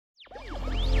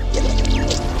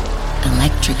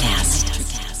NutraCast.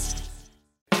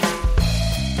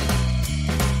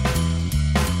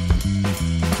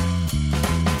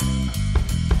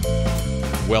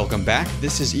 Welcome back.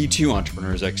 This is E2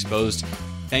 Entrepreneurs Exposed.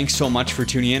 Thanks so much for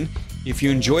tuning in. If you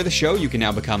enjoy the show, you can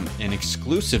now become an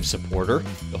exclusive supporter.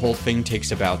 The whole thing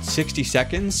takes about 60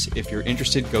 seconds. If you're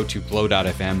interested, go to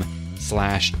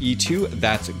glow.fm/E2.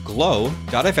 That's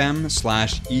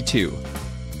glow.fm/E2.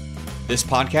 This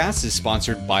podcast is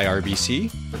sponsored by RBC.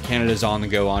 For Canada's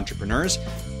on-the-go entrepreneurs,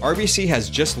 RBC has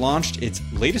just launched its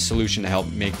latest solution to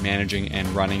help make managing and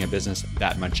running a business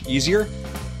that much easier.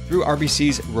 Through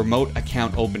RBC's remote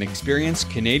account open experience,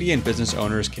 Canadian business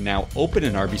owners can now open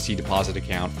an RBC deposit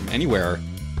account from anywhere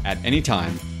at any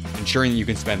time, ensuring that you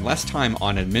can spend less time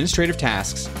on administrative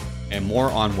tasks and more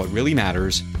on what really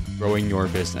matters, growing your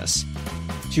business.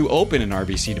 To open an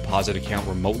RBC deposit account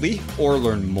remotely or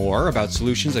learn more about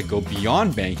solutions that go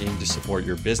beyond banking to support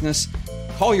your business,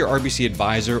 call your RBC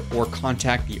advisor or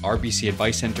contact the RBC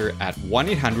Advice Center at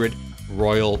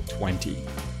 1-800-ROYAL-20.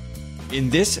 In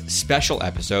this special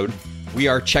episode, we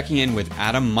are checking in with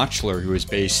Adam Muchler, who is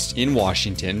based in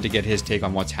Washington, to get his take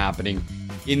on what's happening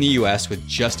in the US with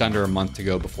just under a month to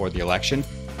go before the election.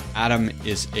 Adam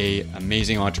is an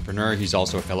amazing entrepreneur. He's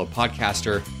also a fellow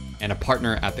podcaster and a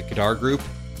partner at the Kadar Group.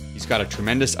 He's got a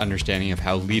tremendous understanding of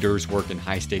how leaders work in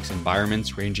high-stakes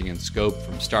environments, ranging in scope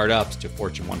from startups to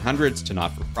Fortune 100s to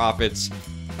not-for-profits,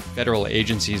 federal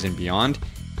agencies, and beyond.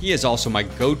 He is also my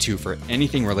go-to for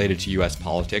anything related to US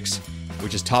politics,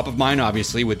 which is top of mind,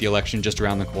 obviously, with the election just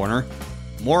around the corner.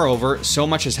 Moreover, so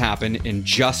much has happened in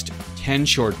just 10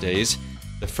 short days.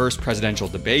 The first presidential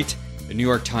debate, the New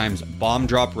York Times bomb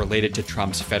drop related to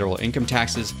Trump's federal income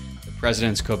taxes, the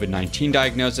president's COVID-19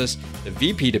 diagnosis, the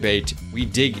VP debate. We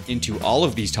dig into all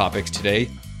of these topics today,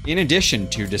 in addition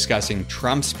to discussing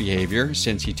Trump's behavior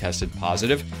since he tested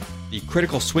positive, the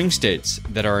critical swing states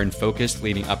that are in focus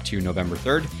leading up to November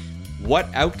 3rd, what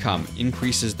outcome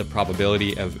increases the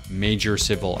probability of major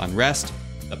civil unrest,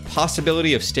 the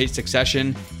possibility of state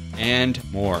succession, and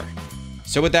more.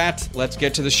 So with that, let's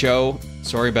get to the show.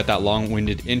 Sorry about that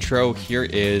long-winded intro. Here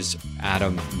is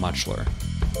Adam Muchler.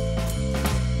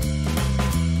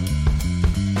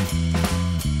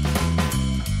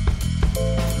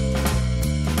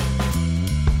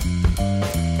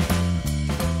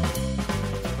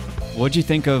 What'd you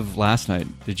think of last night?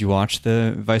 Did you watch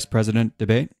the vice president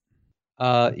debate?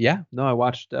 Yeah, no, I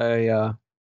watched the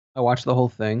whole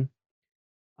thing.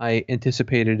 I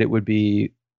anticipated it would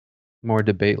be more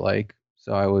debate-like,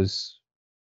 so I was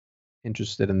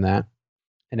interested in that,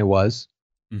 and it was,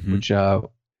 which, to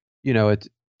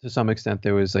some extent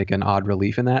there was like an odd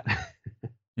relief in that.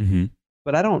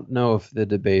 But I don't know if the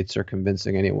debates are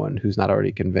convincing anyone who's not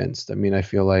already convinced. I mean, I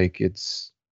feel like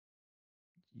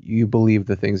you believe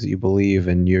the things that you believe,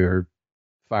 and you're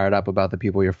fired up about the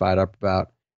people you're fired up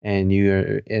about. And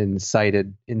you're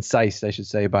incised, I should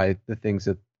say, by the things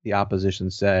that the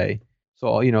opposition say.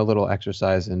 So, a little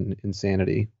exercise in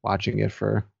insanity, watching it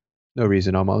for no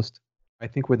reason almost. I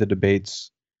think where the debates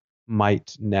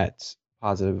might net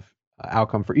positive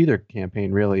outcome for either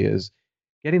campaign really is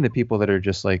getting the people that are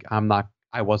just like,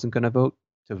 I wasn't going to vote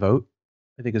to vote,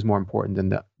 I think is more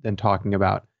important than talking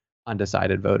about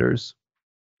undecided voters.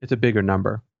 It's a bigger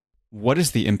number. What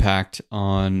is the impact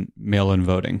on mail-in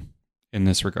voting in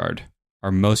this regard?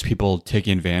 Are most people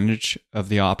taking advantage of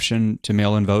the option to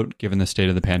mail in vote given the state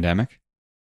of the pandemic?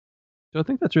 So I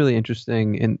think that's really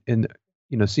interesting. In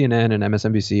CNN and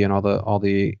MSNBC and all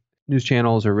the news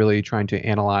channels are really trying to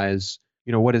analyze,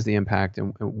 what is the impact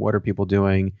and what are people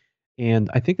doing? And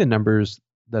I think the numbers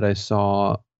that I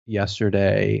saw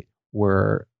yesterday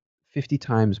were 50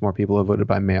 times more people have voted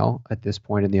by mail at this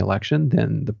point in the election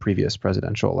than the previous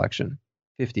presidential election.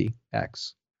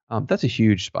 50x. That's a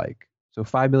huge spike. So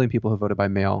 5 million people have voted by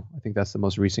mail. I think that's the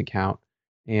most recent count.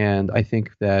 And I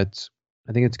think it's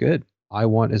good. I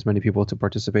want as many people to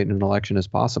participate in an election as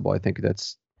possible. I think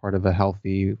that's part of a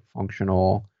healthy,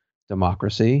 functional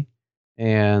democracy.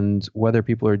 And whether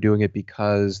people are doing it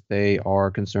because they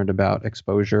are concerned about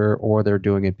exposure or they're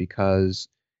doing it because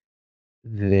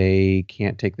they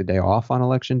can't take the day off on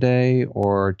election day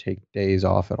or take days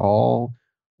off at all,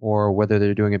 or whether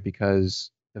they're doing it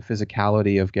because the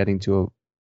physicality of getting to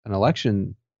an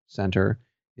election center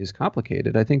is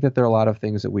complicated. I think that there are a lot of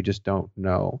things that we just don't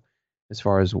know as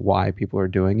far as why people are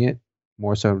doing it,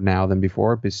 more so now than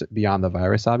before, beyond the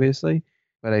virus, obviously.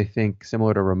 But I think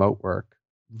similar to remote work,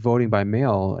 voting by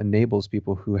mail enables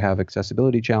people who have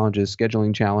accessibility challenges,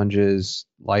 scheduling challenges,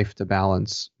 life to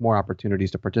balance, more opportunities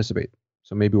to participate.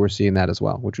 So maybe we're seeing that as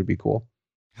well, which would be cool.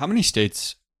 How many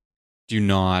states do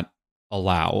not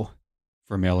allow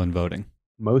for mail-in voting?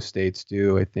 most states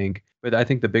do, I think. But I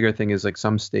think the bigger thing is like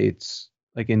some states,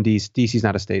 like in DC's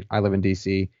not a state. I live in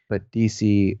DC, but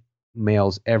DC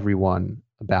mails everyone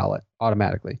a ballot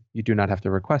automatically. You do not have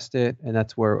to request it, and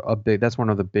that's one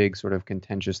of the big sort of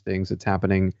contentious things that's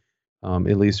happening,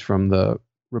 at least from the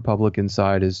Republican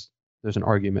side, is there's an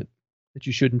argument that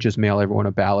you shouldn't just mail everyone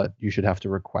a ballot. You should have to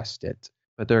request it.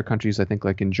 But there are countries, I think,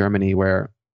 like in Germany,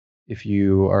 where if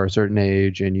you are a certain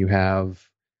age and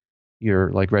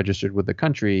you're like registered with the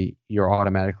country, you're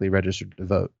automatically registered to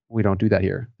vote. We don't do that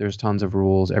here. There's tons of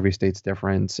rules. Every state's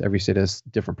different. Every state has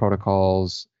different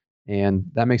protocols, and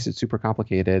that makes it super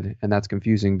complicated. And that's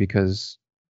confusing because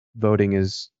voting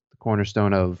is the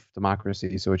cornerstone of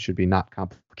democracy, so it should be not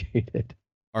complicated.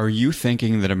 Are you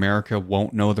thinking that America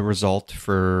won't know the result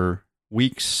for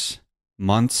weeks,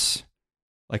 months?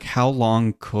 Like, how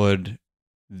long could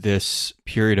this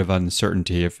period of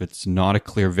uncertainty, if it's not a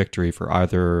clear victory for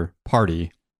either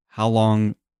party, how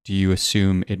long do you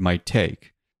assume it might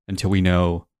take until we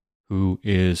know who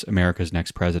is America's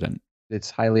next president? It's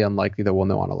highly unlikely that we'll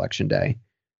know on election day,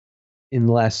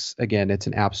 unless, again, it's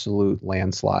an absolute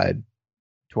landslide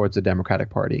towards the Democratic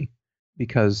Party,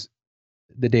 because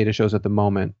the data shows at the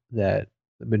moment that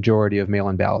the majority of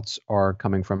mail-in ballots are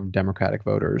coming from Democratic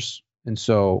voters, and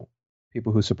so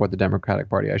people who support the Democratic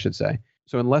Party, I should say.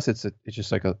 So unless it's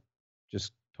just like a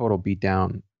just total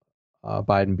beatdown,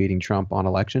 Biden beating Trump on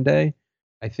election day,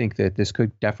 I think that this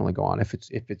could definitely go on. If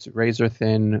it's razor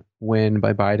thin win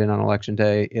by Biden on election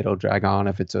day, it'll drag on.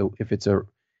 If it's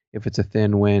a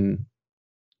thin win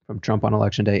from Trump on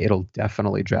election day, it'll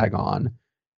definitely drag on,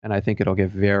 and I think it'll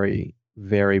get very,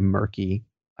 very murky.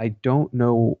 I don't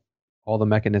know all the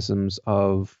mechanisms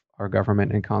of our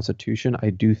government and constitution. I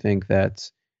do think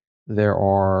that there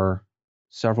are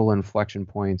several inflection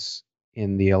points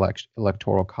in the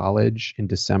electoral college in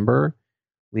December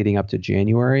leading up to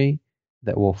January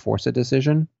that will force a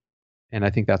decision. And I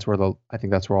think that's where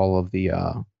all of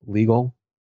the legal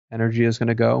energy is going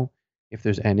to go if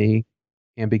there's any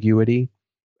ambiguity.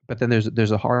 But then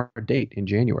there's a hard date in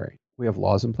January. We have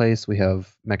laws in place, we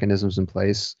have mechanisms in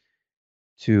place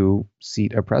to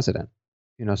seat a president.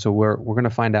 So we're going to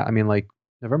find out. I mean, like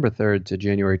November 3rd to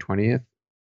January 20th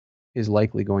is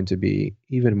likely going to be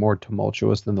even more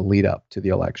tumultuous than the lead up to the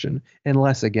election.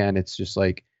 Unless, again, it's just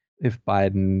like if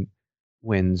Biden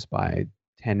wins by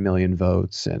 10 million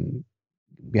votes and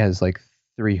has like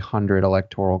 300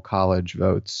 electoral college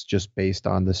votes just based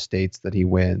on the states that he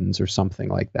wins or something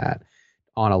like that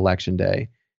on election day,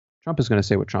 Trump is going to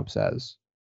say what Trump says,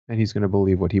 and he's going to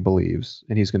believe what he believes,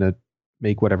 and he's going to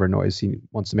make whatever noise he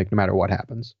wants to make no matter what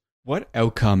happens. What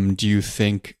outcome do you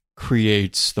think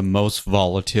creates the most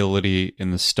volatility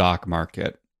in the stock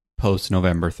market post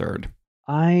November 3rd?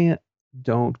 I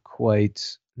don't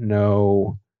quite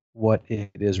know what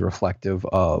it is reflective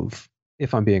of,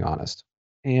 if I'm being honest.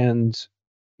 And,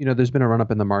 there's been a run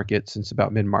up in the market since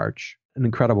about mid March, an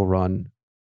incredible run.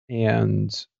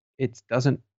 And it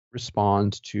doesn't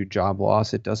respond to job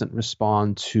loss. It doesn't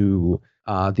respond to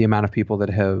the amount of people that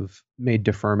have made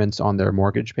deferments on their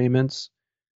mortgage payments,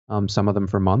 some of them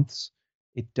for months.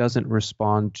 It doesn't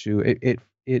respond to it.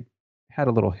 It had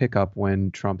a little hiccup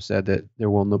when Trump said that there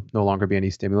will no longer be any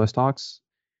stimulus talks.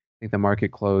 I think the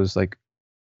market closed like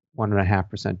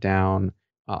 1.5% down.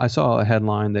 I saw a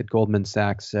headline that Goldman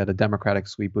Sachs said a Democratic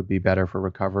sweep would be better for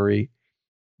recovery.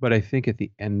 But I think at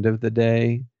the end of the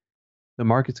day, the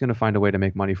market's going to find a way to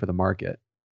make money for the market,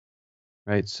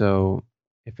 right? So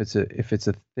if it's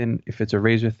a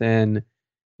razor thin,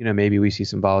 maybe we see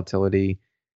some volatility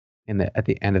at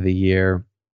the end of the year.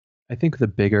 I think the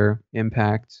bigger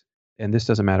impact, and this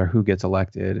doesn't matter who gets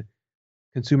elected,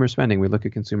 consumer spending. We look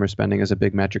at consumer spending as a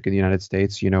big metric in the United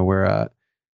States.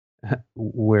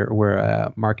 We're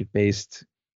a market-based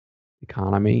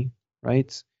economy,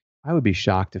 right? I would be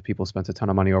shocked if people spent a ton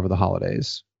of money over the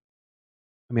holidays.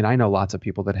 I mean, I know lots of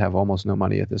people that have almost no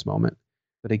money at this moment.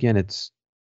 But again, it's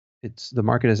the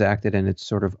market has acted in its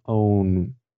sort of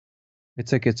own.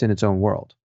 It's like it's in its own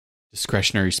world.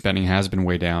 Discretionary spending has been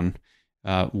way down.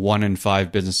 1 in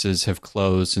 5 businesses have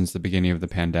closed since the beginning of the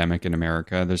pandemic in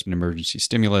America. There's been emergency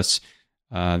stimulus.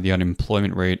 The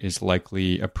unemployment rate is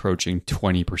likely approaching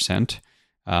 20%,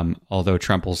 although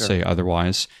Trump will say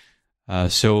otherwise.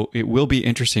 So it will be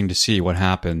interesting to see what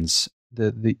happens.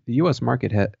 The U.S.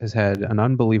 market has had an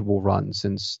unbelievable run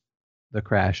since the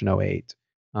crash in '08.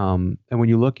 And when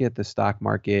you look at the stock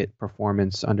market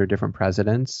performance under different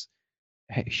presidents,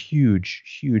 huge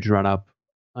run up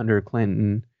under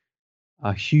Clinton,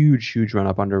 a huge run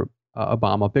up under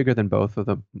Obama, bigger than both of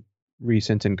the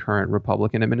recent and current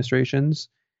Republican administrations.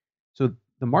 So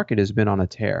the market has been on a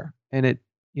tear, and it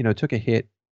took a hit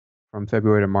from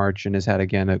February to March and has had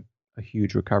again a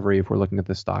huge recovery if we're looking at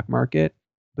the stock market.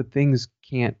 But things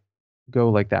can't go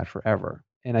like that forever.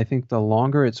 And I think the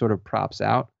longer it sort of props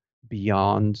out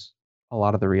beyond a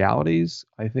lot of the realities,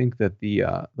 I think that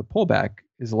the pullback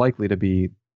is likely to be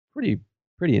pretty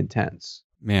pretty intense.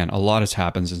 Man, a lot has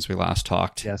happened since we last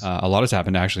talked. Yes. A lot has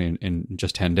happened actually in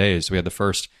just 10 days. We had the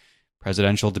first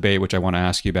presidential debate, which I want to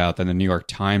ask you about, then the New York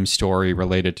Times story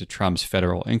related to Trump's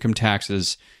federal income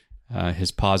taxes,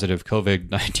 his positive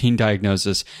COVID-19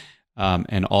 diagnosis,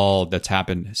 and all that's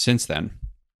happened since then.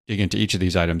 Dig into each of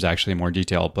these items actually in more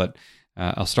detail, but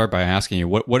I'll start by asking you,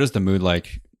 what is the mood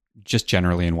like just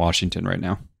generally in Washington right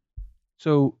now?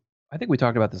 So I think we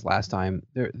talked about this last time.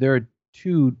 There are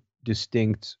two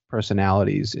distinct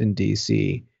personalities in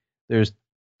DC. There's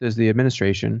there's the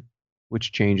administration,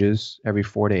 which changes every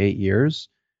 4 to 8 years,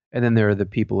 and then there are the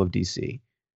people of DC,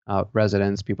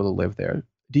 residents, people that live there.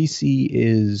 DC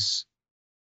is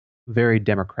a very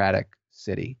democratic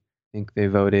city. I think they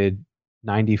voted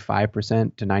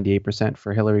 95% to 98%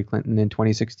 for Hillary Clinton in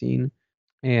 2016,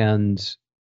 and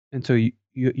so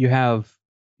you have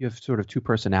sort of two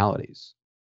personalities.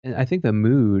 And I think the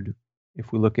mood,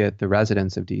 if we look at the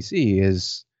residents of DC,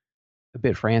 is a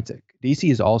bit frantic.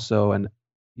 DC is also, and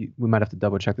we might have to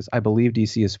double check this. I believe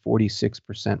DC is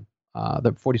 46%.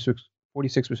 The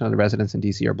 46% of the residents in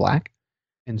DC are black,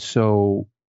 and so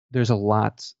there's a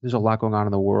lot going on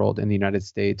in the world in the United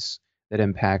States that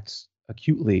impacts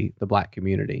acutely the black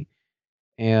community,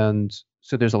 and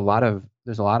so there's a lot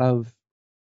of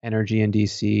energy in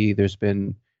DC. There's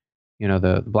been,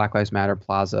 the Black Lives Matter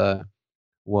Plaza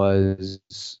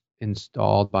was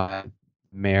installed by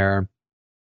the mayor.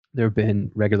 There have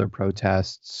been regular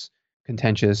protests,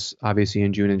 contentious, obviously,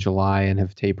 in June and July, and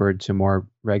have tapered to more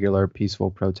regular, peaceful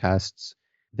protests.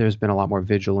 There's been a lot more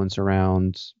vigilance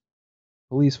around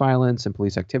police violence and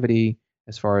police activity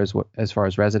as far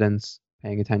as residents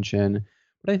paying attention.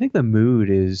 But I think the mood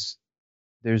is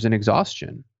there's an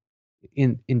exhaustion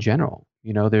in general.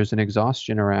 There's an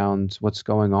exhaustion around what's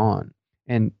going on.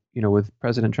 And with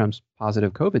President Trump's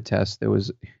positive COVID test, there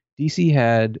was DC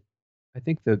had, I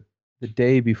think the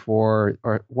day before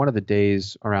or one of the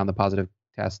days around the positive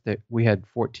test that we had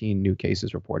 14 new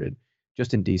cases reported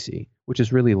just in DC, which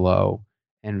is really low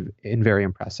and very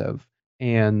impressive.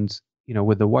 And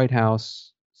with the White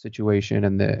House situation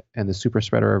and the super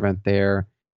spreader event there,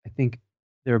 I think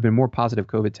there have been more positive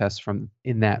COVID tests from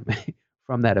in that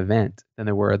from that event than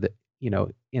there were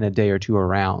in a day or two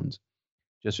around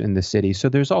just in the city. So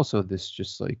there's also this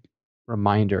just like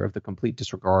reminder of the complete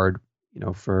disregard,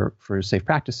 for safe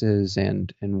practices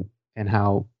and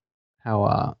how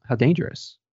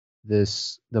dangerous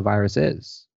the virus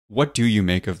is. What do you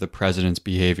make of the president's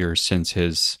behavior since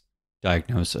his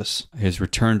diagnosis? His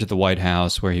return to the White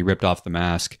House, where he ripped off the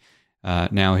mask.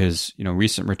 Now his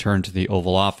recent return to the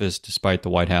Oval Office, despite the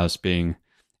White House being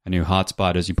a new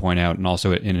hotspot, as you point out, and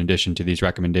also in addition to these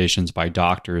recommendations by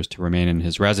doctors to remain in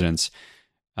his residence.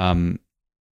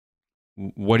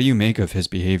 What do you make of his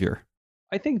behavior?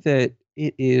 I think that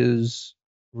it is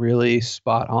really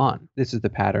spot on. This is the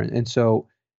pattern. And so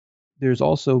there's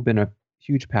also been a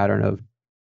huge pattern of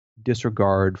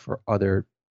disregard for other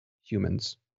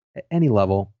humans at any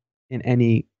level, in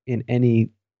any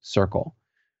circle,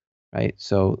 right?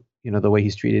 So the way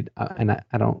he's treated, and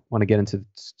I don't want to get into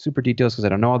super details because I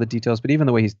don't know all the details, but even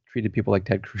the way he's treated people like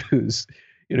Ted Cruz,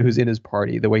 who's in his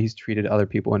party, the way he's treated other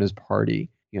people in his party,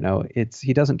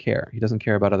 he doesn't care. He doesn't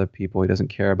care about other people. He doesn't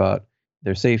care about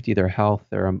their safety, their health,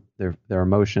 their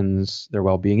emotions, their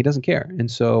well-being. He doesn't care. And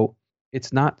so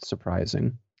it's not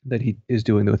surprising that he is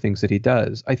doing the things that he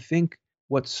does. I think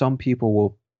what some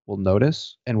people will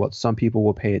notice and what some people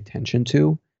will pay attention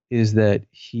to is that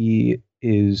he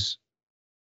is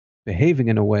behaving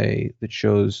in a way that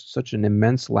shows such an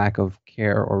immense lack of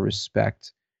care or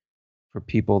respect for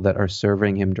people that are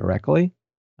serving him directly,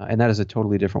 and that is a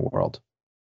totally different world.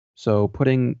 So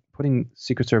putting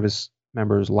Secret Service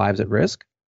members' lives at risk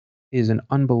is an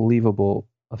unbelievable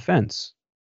offense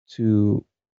to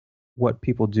what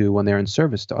people do when they're in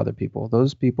service to other people.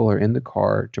 Those people are in the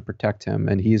car to protect him,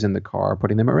 and he's in the car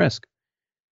putting them at risk.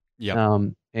 Yeah.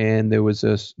 And there was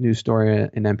a news story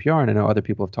in NPR, and I know other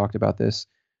people have talked about this.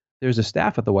 There's a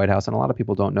staff at the White House, and a lot of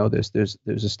people don't know this. There's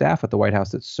a staff at the White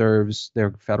House that serves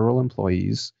their federal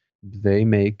employees. They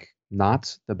make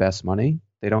not the best money.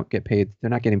 They don't get paid. They're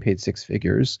not getting paid six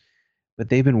figures, but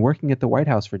they've been working at the White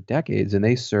House for decades, and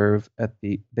they serve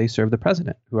the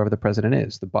president, whoever the president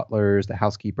is, the butlers, the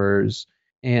housekeepers,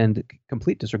 and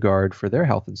complete disregard for their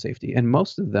health and safety. And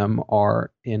most of them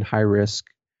are in high risk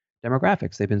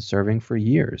demographics. They've been serving for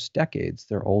years, decades.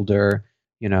 They're older,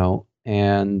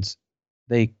 and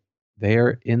they they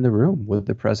are in the room with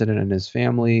the president and his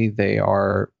family. They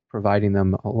are providing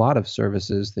them a lot of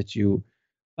services that you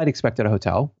might expect at a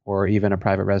hotel or even a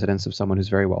private residence of someone who's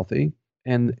very wealthy.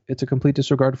 And it's a complete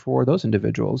disregard for those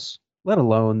individuals, let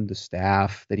alone the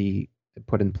staff that he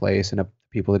put in place and the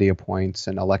people that he appoints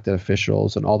and elected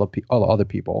officials and all the other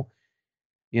people.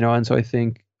 And so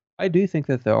I do think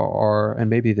that there are, and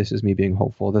maybe this is me being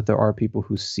hopeful, that there are people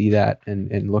who see that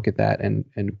and look at that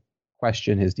and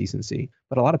question his decency.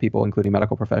 But a lot of people, including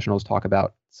medical professionals, talk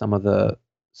about some of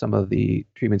the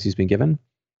treatments he's been given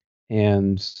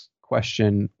and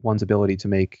question one's ability to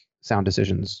make sound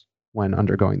decisions when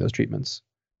undergoing those treatments.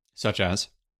 Such as?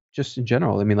 Just in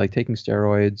general, I mean, like taking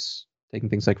steroids, taking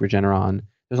things like Regeneron.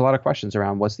 There's a lot of questions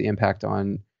around what's the impact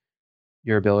on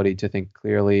your ability to think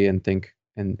clearly and think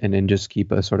and just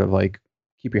keep a sort of like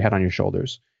keep your head on your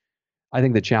shoulders. I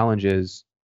think the challenge is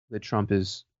that Trump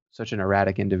is such an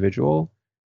erratic individual.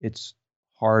 It's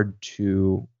hard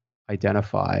to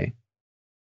identify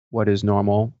what is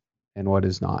normal and what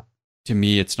is not. To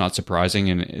me, it's not surprising,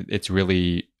 and it's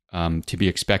really to be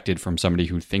expected from somebody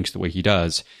who thinks the way he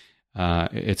does.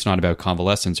 It's not about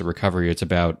convalescence or recovery. It's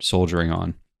about soldiering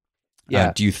on.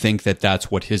 Yeah. Do you think that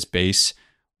that's what his base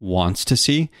wants to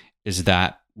see? Is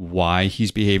that why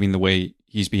he's behaving the way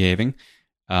he's behaving?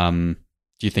 Do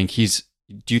you think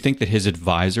that his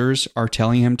advisors are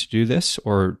telling him to do this,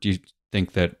 or do you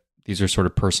think that these are sort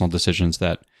of personal decisions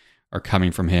that are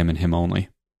coming from him and him only?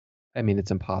 I mean,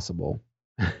 it's impossible.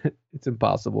 It's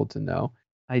impossible to know.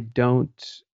 I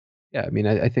don't. Yeah, I mean,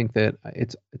 I think that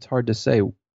it's hard to say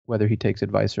whether he takes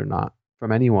advice or not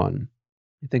from anyone.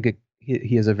 I think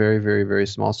he has a very, very, very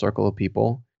small circle of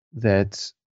people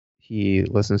that he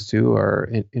listens to or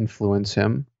influence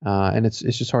him, and it's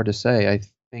just hard to say. I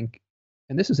think,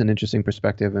 and this is an interesting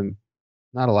perspective, and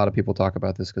not a lot of people talk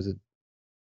about this because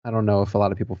I don't know if a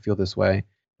lot of people feel this way,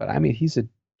 but I mean,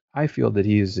 I feel that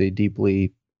he is a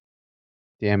deeply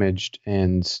damaged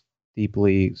and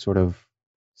deeply sort of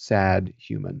sad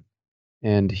human,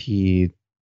 and he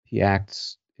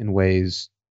acts in ways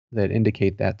that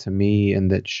indicate that to me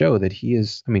and that show that he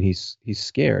is. I mean, he's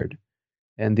scared.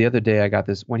 And the other day I got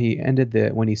this when he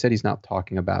said he's no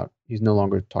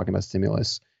longer talking about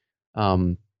stimulus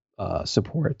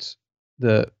support.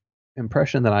 The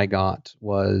impression that I got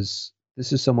was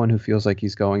this is someone who feels like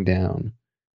he's going down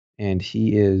and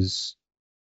he is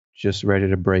just ready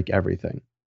to break everything.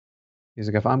 He's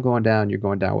like, if I'm going down, you're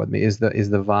going down with me. Is the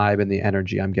vibe and the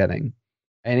energy I'm getting,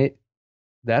 and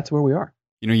that's where we are.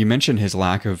 You mentioned his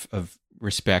lack of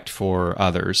respect for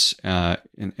others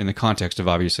in the context of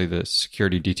obviously the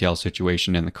security detail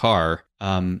situation in the car.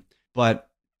 But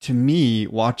to me,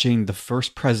 watching the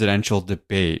first presidential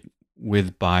debate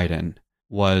with Biden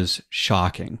was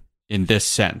shocking in this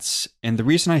sense. And the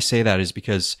reason I say that is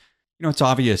because, it's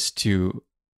obvious to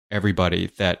everybody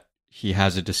that he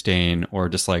has a disdain or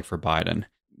dislike for Biden.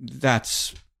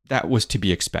 That was to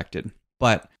be expected.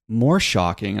 But more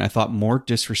shocking, and I thought more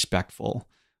disrespectful,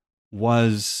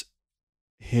 was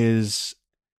his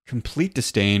complete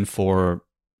disdain for,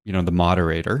 the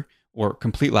moderator, or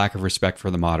complete lack of respect for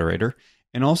the moderator,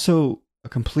 and also a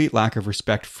complete lack of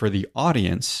respect for the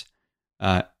audience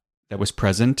that was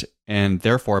present, and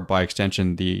therefore, by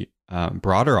extension, the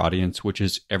broader audience, which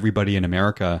is everybody in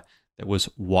America that was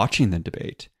watching the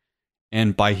debate.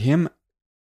 And by him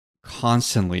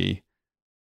constantly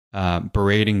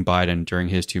berating Biden during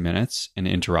his 2 minutes and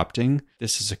interrupting,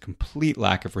 this is a complete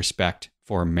lack of respect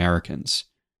for Americans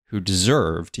who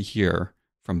deserve to hear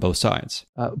from both sides.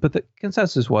 But the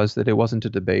consensus was that it wasn't a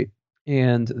debate,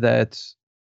 and that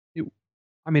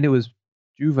it was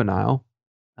juvenile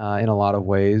in a lot of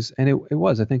ways, and it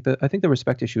was. I think the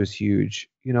respect issue is huge,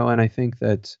 and I think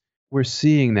that we're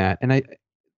seeing that, and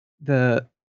the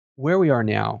where we are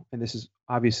now, and this is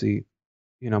obviously,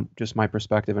 just my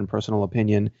perspective and personal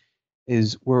opinion,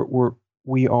 is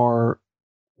we are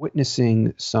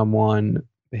witnessing someone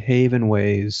behave in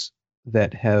ways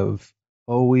that have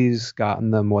always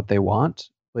gotten them what they want,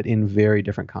 but in very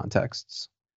different contexts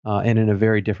and in a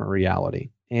very different reality.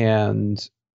 And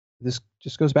this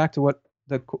just goes back to what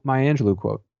the Maya Angelou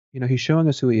quote. He's showing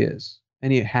us who he is,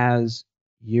 and he has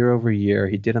year over year.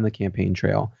 He did on the campaign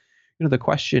trail. The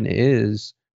question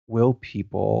is, do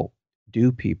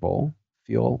people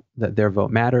feel that their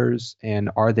vote matters, and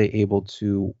are they able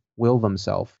to will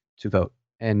themselves to vote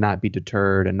and not be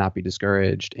deterred and not be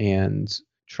discouraged and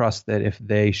trust that if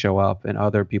they show up and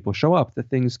other people show up, that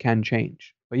things can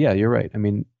change. But yeah, you're right. I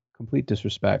mean, complete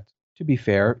disrespect. To be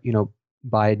fair,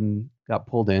 Biden got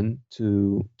pulled in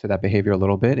to that behavior a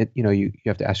little bit. You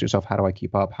have to ask yourself, how do I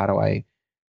keep up? How do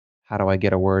I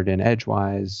get a word in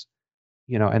edgewise?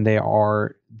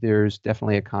 and there's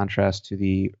definitely a contrast to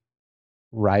the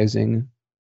rising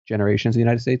generations in the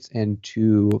United States and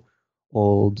two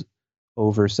old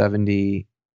over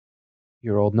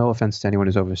 70-year old, no offense to anyone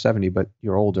who's over 70, but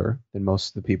you're older than most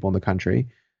of the people in the country,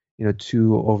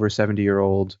 two over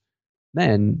 70-year-old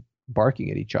men barking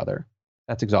at each other.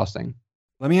 That's exhausting.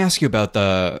 Let me ask you about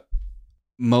the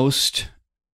most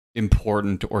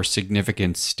important or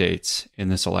significant states in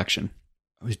this election.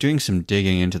 I was doing some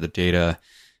digging into the data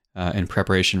in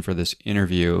preparation for this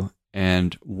interview,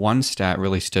 and one stat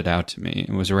really stood out to me.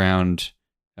 It was around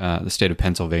the state of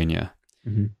Pennsylvania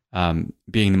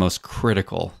being the most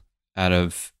critical out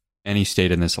of any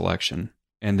state in this election.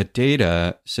 And the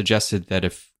data suggested that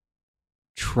if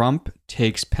Trump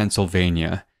takes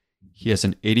Pennsylvania, he has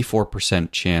an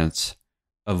 84% chance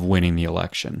of winning the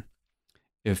election.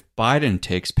 If Biden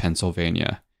takes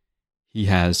Pennsylvania, he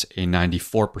has a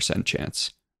 94%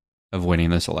 chance of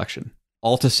winning this election.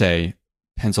 All to say,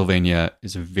 Pennsylvania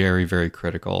is a very, very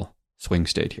critical swing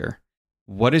state here.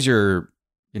 What is your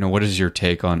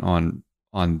take on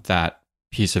that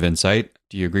piece of insight?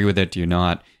 Do you agree with it? Do you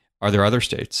not? Are there other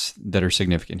states that are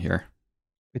significant here?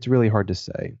 It's really hard to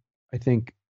say. I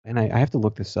think, and I have to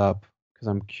look this up because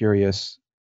I'm curious,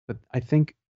 but I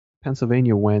think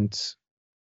Pennsylvania went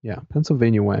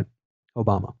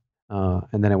Obama,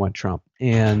 and then it went Trump.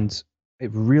 And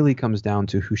it really comes down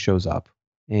to who shows up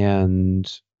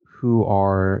and who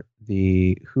are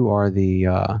the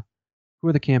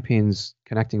campaigns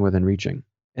connecting with and reaching.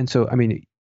 And so, I mean,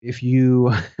 if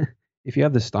you if you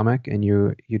have the stomach and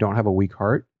you don't have a weak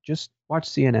heart, just watch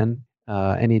CNN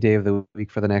any day of the week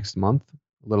for the next month,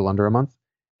 a little under a month,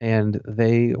 and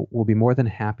they will be more than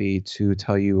happy to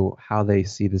tell you how they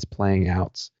see this playing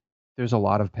out. There's a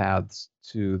lot of paths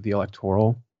to the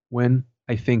electoral win.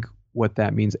 I think what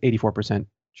that means, 84%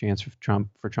 chance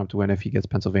for Trump to win if he gets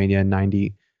Pennsylvania, and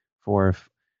 94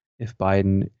 if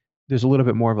Biden. There's a little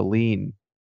bit more of a lean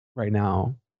right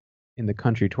now in the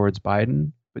country towards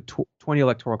Biden, but 20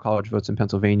 electoral college votes in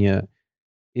Pennsylvania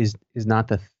is not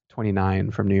the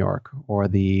 29 from New York or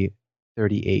the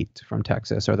 38 from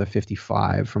Texas or the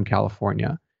 55 from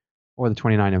California or the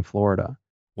 29 in Florida.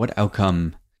 What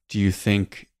outcome do you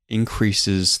think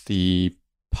increases the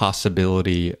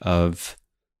possibility of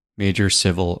major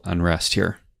civil unrest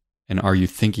here? And are you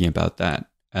thinking about that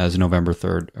as November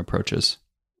 3rd approaches?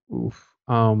 Oof.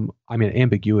 I mean,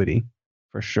 ambiguity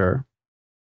for sure.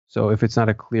 So if it's not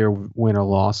a clear win or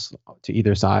loss to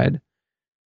either side,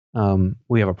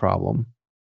 we have a problem.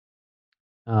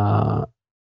 I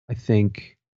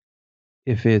think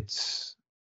if it's,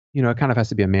 it kind of has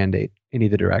to be a mandate in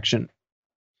either direction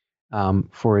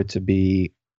for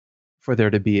there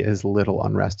to be as little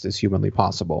unrest as humanly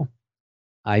possible.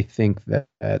 I think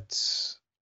that's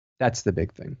the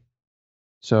big thing.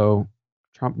 So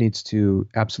Trump needs to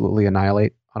absolutely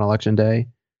annihilate on election day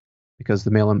because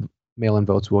the mail-in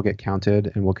votes will get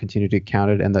counted and will continue to get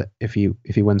counted. And if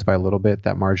he wins by a little bit,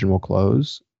 that margin will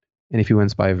close. And if he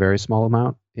wins by a very small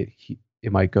amount,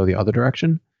 it might go the other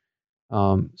direction.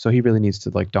 So he really needs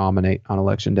to dominate on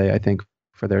election day, I think,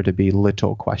 for there to be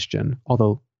little question.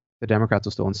 Although the Democrats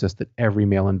will still insist that every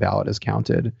mail-in ballot is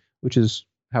counted, which is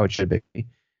how it should be.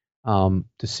 To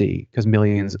see, because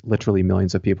literally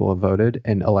millions of people have voted,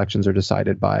 and elections are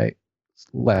decided by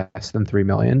less than 3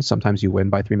 million. Sometimes you win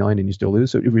by 3 million and you still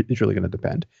lose. So it's really going to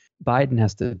depend. Biden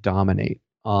has to dominate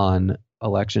on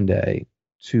election day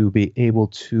to be able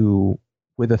to,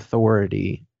 with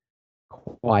authority,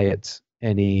 quiet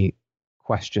any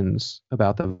questions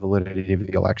about the validity of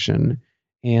the election,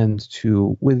 and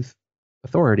to, with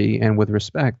authority and with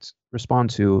respect, respond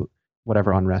to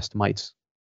whatever unrest might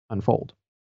unfold.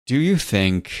 Do you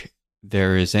think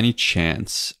there is any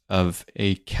chance of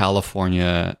a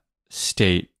California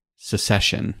state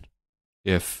secession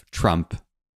if Trump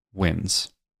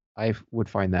wins? I would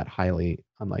find that highly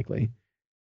unlikely.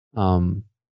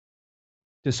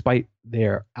 Despite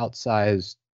their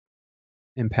outsized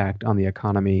impact on the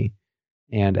economy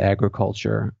and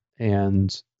agriculture,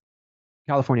 and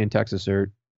California and Texas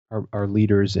are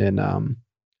leaders in. I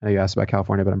know you asked about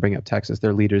California, but I'm bringing up Texas.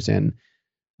 They're leaders in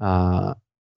our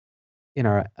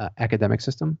academic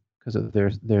system because of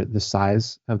the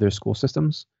size of their school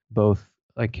systems, both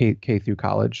like K through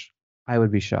college. I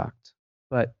would be shocked,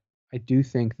 but I do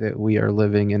think that we are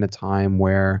living in a time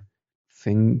where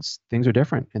things are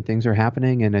different and things are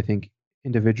happening, and I think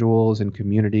individuals and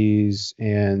communities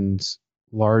and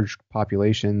large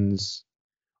populations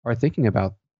are thinking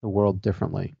about the world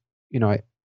differently.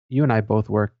 You and I both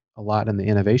work a lot in the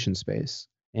innovation space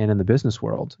and in the business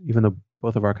world, even though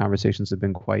both of our conversations have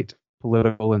been quite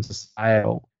political and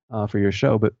societal for your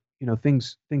show. But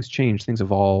things change, things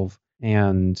evolve,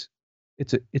 and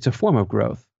it's a form of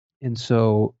growth. And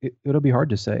so it'll be hard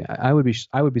to say. I would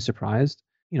be surprised.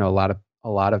 A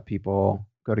lot of people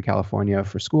go to California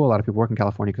for school. A lot of people work in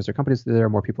California because their companies are there.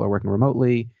 More people are working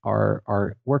remotely.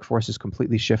 Our workforce is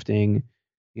completely shifting.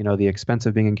 The expense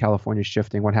of being in California is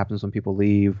shifting. What happens when people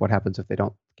leave? What happens if they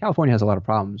don't? California has a lot of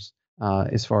problems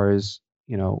as far as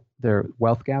their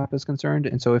wealth gap is concerned.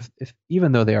 And so if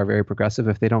even though they are very progressive,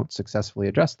 if they don't successfully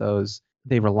address those,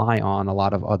 they rely on a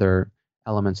lot of other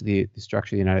elements of the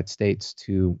structure of the United States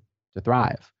to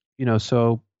thrive.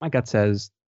 So my gut says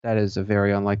that is a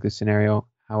very unlikely scenario.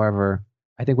 However,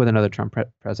 I think with another Trump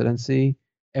presidency,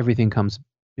 everything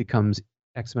becomes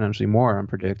exponentially more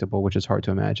unpredictable, which is hard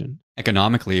to imagine.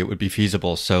 Economically, it would be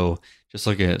feasible. So just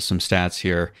looking at some stats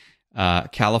here,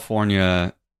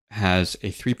 California has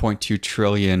a $3.2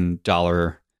 trillion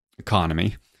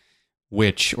economy,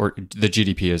 or the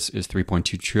GDP is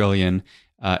 $3.2 trillion.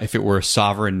 If it were a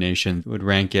sovereign nation, it would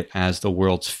rank it as the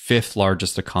world's fifth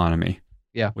largest economy.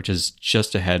 Yeah. Which is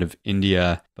just ahead of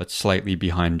India, but slightly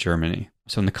behind Germany.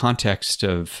 So in the context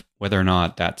of whether or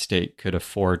not that state could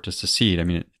afford to secede, I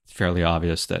mean, it's fairly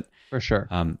obvious that for sure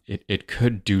it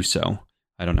could do so.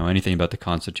 I don't know anything about the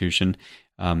Constitution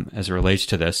as it relates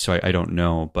to this, so I don't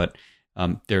know. But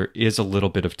there is a little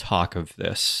bit of talk of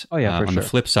this. Oh yeah, for on sure. the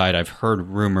flip side, I've heard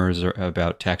rumors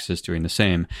about Texas doing the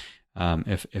same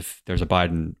if there's a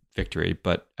Biden victory.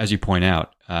 But as you point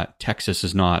out, Texas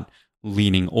is not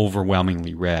leaning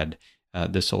overwhelmingly red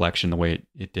this election the way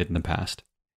it did in the past.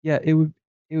 Yeah, it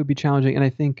would be challenging, and I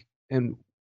think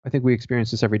we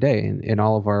experience this every day in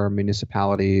all of our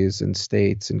municipalities and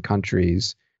states and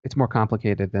countries. It's more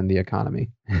complicated than the economy.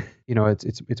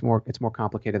 It's more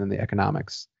complicated than the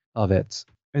economics of it.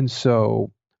 And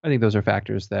so I think those are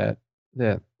factors that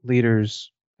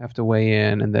leaders have to weigh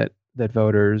in, and that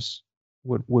voters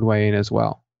would weigh in as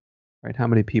well. Right? How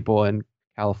many people in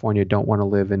California don't want to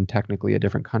live in technically a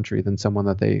different country than someone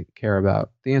that they care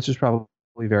about? The answer is probably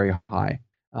very high.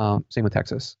 Same with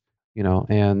Texas,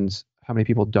 and how many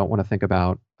people don't want to think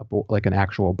about like an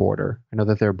actual border? I know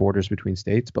that there are borders between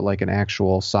states, but like an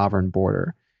actual sovereign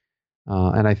border.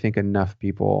 And I think enough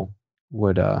people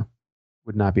would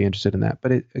not be interested in that.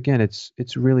 But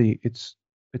it's really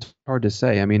hard to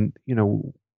say. I mean,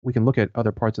 we can look at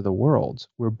other parts of the world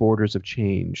where borders have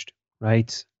changed,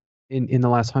 right? In the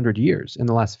last 100 years, in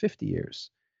the last 50 years.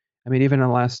 I mean, even in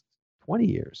the last 20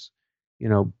 years,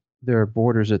 there are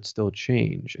borders that still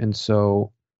change. And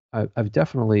so I've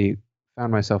definitely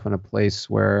found myself in a place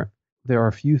where there are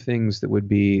a few things that would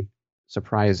be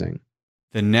surprising.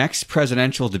 The next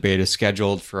presidential debate is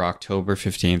scheduled for October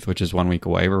 15th, which is 1 week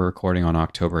away. We're recording on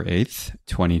October 8th,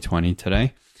 2020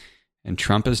 today. And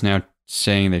Trump is now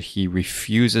saying that he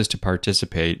refuses to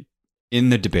participate in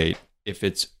the debate if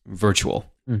it's virtual.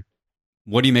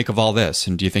 What do you make of all this?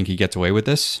 And do you think he gets away with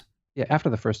this? Yeah, after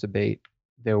the first debate,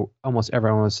 almost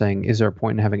everyone was saying, is there a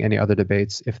point in having any other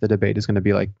debates if the debate is going to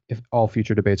be like, if all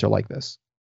future debates are like this?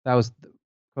 That was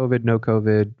COVID, no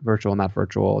COVID, virtual, not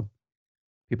virtual.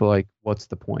 People are like, what's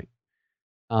the point?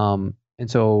 And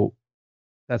so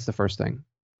that's the first thing.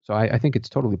 So I think it's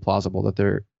totally plausible that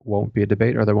there won't be a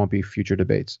debate or there won't be future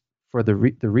debates. For the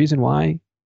reason why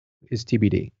is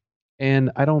TBD.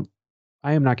 And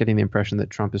I am not getting the impression that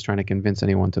Trump is trying to convince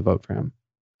anyone to vote for him.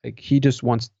 Like, he just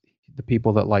wants the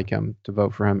people that like him to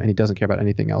vote for him, and he doesn't care about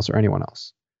anything else or anyone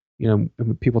else.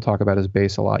 People talk about his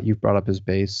base a lot. You've brought up his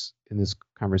base in this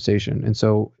conversation. And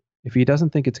so if he doesn't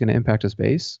think it's going to impact his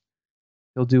base,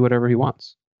 he'll do whatever he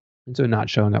wants. And so not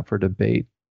showing up for debate,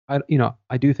 I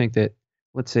do think that,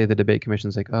 let's say the debate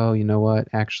commission's like, oh, you know what,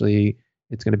 actually,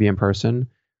 it's going to be in person.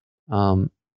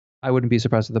 I wouldn't be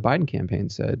surprised if the Biden campaign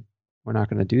said, we're not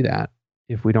going to do that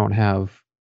if we don't have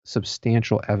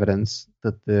substantial evidence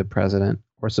that the president,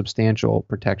 or substantial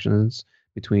protections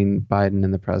between Biden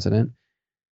and the president,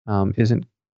 doesn't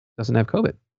have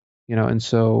COVID. And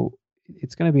so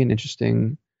it's going to be an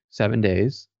interesting 7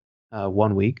 days,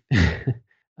 1 week.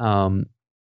 But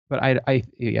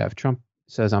if Trump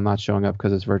says I'm not showing up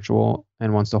because it's virtual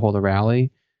and wants to hold a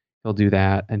rally, he'll do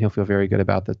that, and he'll feel very good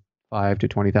about the 5,000 to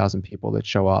 20,000 people that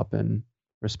show up and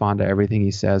respond to everything he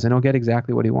says, and he'll get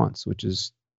exactly what he wants, which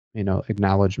is,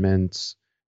 acknowledgments,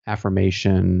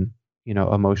 affirmation,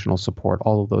 emotional support,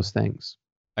 all of those things.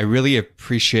 I really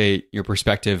appreciate your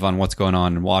perspective on what's going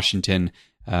on in Washington,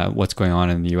 what's going on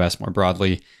in the U.S. more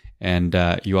broadly, and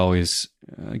you always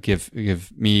give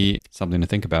me something to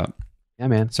think about. Yeah,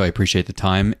 man. So I appreciate the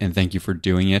time, and thank you for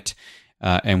doing it.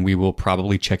 And we will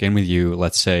probably check in with you,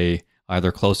 let's say,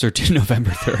 either closer to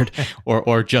November 3rd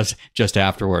or just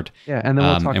afterward. Yeah, and then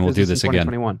we'll talk and we'll do this again.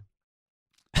 2021.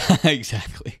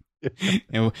 Exactly.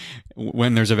 And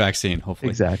when there's a vaccine, hopefully.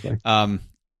 Exactly.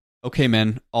 Okay,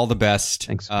 man. All the best.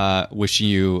 Thanks. Wishing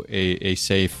you a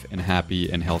safe and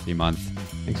happy and healthy month.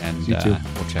 Thanks. And You too.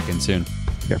 we'll check in soon.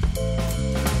 Here.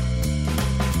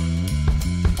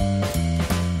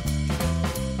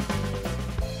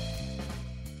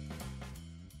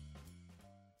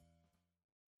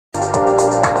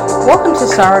 Welcome to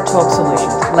Sarah Talk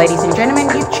Solutions. Ladies and gentlemen,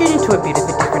 you've tuned into a bit of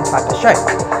a different type of show.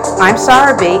 I'm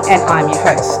Sarah B and I'm your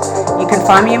host. You can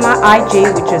find me on my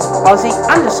IG, which is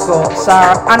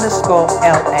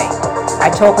Aussie_Sarah_LA. I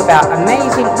talk about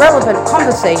amazing, relevant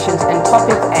conversations and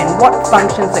topics and what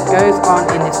functions that goes on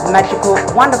in this magical,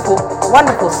 wonderful,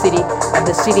 wonderful city of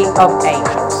the City of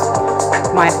Angels.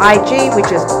 My IG,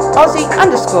 which is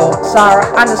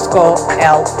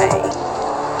Aussie_Sarah_LA.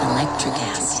 Electric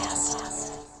acid.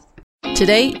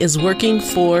 Today is working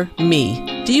for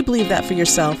me. Do you believe that for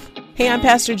yourself? Hey, I'm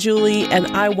Pastor Julie, and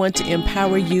I want to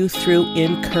empower you through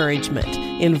encouragement.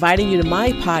 Inviting you to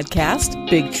my podcast,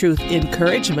 Big Truth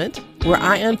Encouragement, where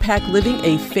I unpack living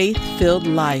a faith-filled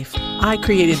life. I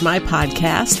created my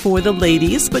podcast for the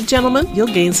ladies, but gentlemen, you'll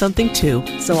gain something too.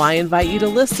 So I invite you to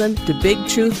listen to Big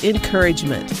Truth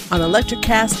Encouragement on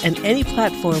Electricast and any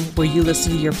platform where you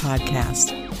listen to your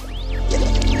podcast.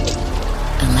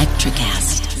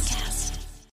 Electricast.